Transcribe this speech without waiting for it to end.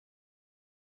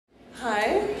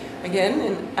Hi, again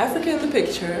in Africa in the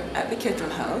Picture at the Kettle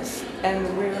House,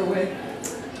 and we're with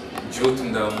Djo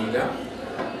Tunda Wa Munga.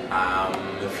 I'm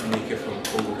a filmmaker from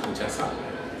Congo, Kinshasa,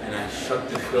 and I shot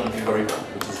the film VIVA RIVA,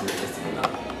 which is in the festival now.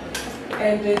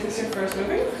 And is this your first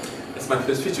movie? It's my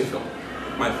first feature film.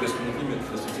 My first movie, my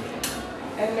first feature film.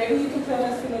 And maybe you can tell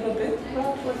us a little bit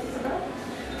about what it's about?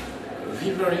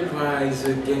 VIVA RIVA is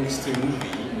a gangster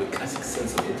movie, in the classic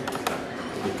sense of it.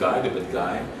 The good guy, the bad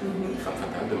guy,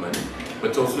 the money.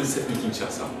 But also it's set in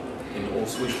Kinshasa. And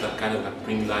also it's like kind of like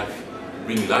bring light,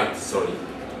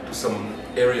 to some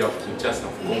area of Kinshasa,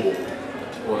 of Congo,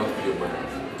 that people are not really aware of.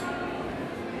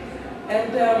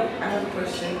 And I have a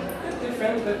question, a bit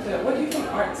different, but what do you think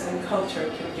arts and culture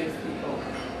can give people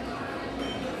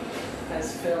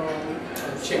as film?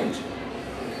 As change.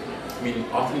 I mean,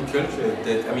 art and culture,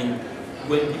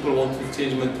 when people want to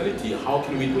change mentality, how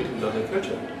can we do it without their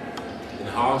culture? And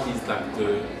art is like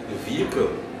the vehicle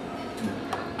to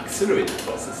accelerate the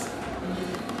process.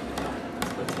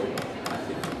 That's all, I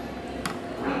think.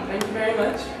 Thank you very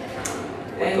much.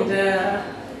 Welcome. And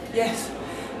yes,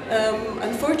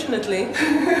 unfortunately,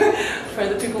 for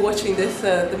the people watching this,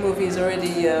 the movie is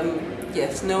already,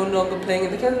 no longer playing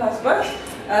in the Kettle House, but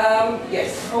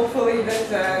yes, hopefully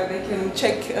that they can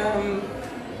check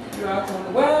you out on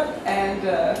the web, and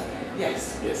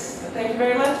yes. Yes. Thank you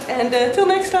very much, and till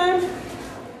next time.